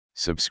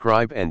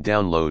Subscribe and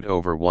download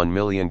over 1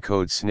 million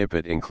code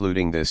snippet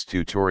including this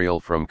tutorial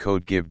from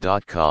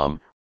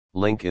codegive.com,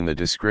 link in the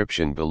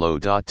description below.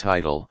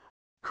 Title: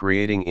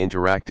 Creating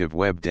Interactive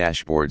Web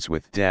Dashboards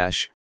with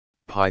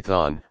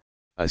Python,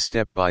 a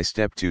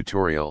step-by-step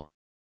tutorial.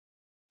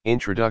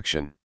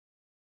 Introduction.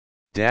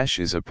 Dash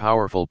is a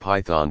powerful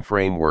Python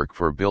framework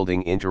for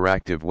building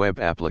interactive web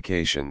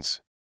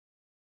applications.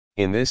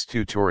 In this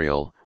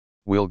tutorial,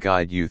 we'll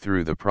guide you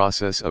through the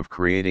process of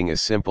creating a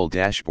simple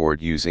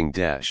dashboard using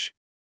Dash.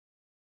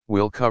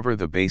 We'll cover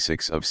the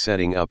basics of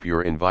setting up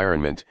your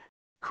environment,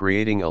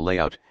 creating a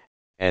layout,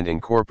 and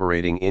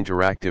incorporating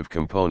interactive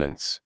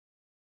components.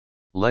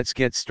 Let's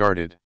get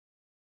started.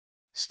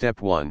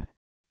 Step 1.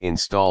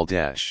 Install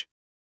Dash.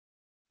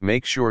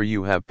 Make sure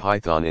you have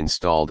Python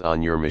installed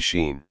on your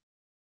machine.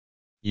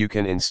 You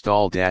can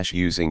install Dash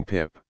using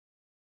pip.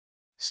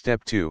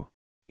 Step 2.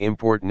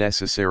 Import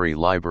necessary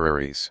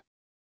libraries.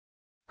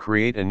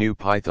 Create a new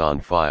Python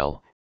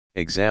file,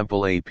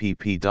 example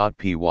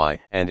app.py,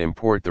 and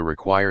import the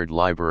required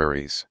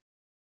libraries.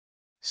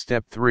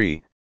 Step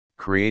 3.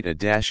 Create a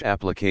Dash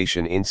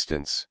application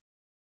instance.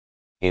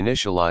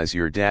 Initialize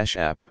your Dash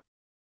app.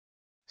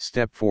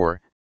 Step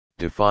 4.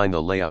 Define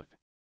the layout.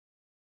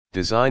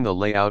 Design the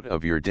layout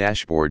of your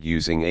dashboard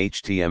using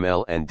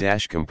HTML and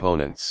Dash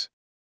components.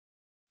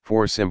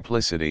 For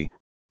simplicity,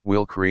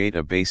 we'll create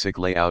a basic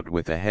layout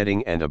with a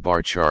heading and a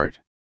bar chart.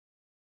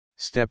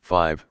 Step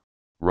 5.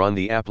 Run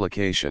the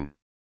application.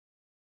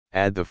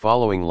 Add the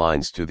following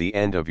lines to the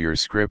end of your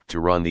script to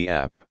run the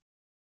app.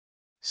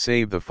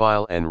 Save the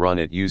file and run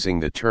it using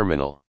the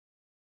terminal.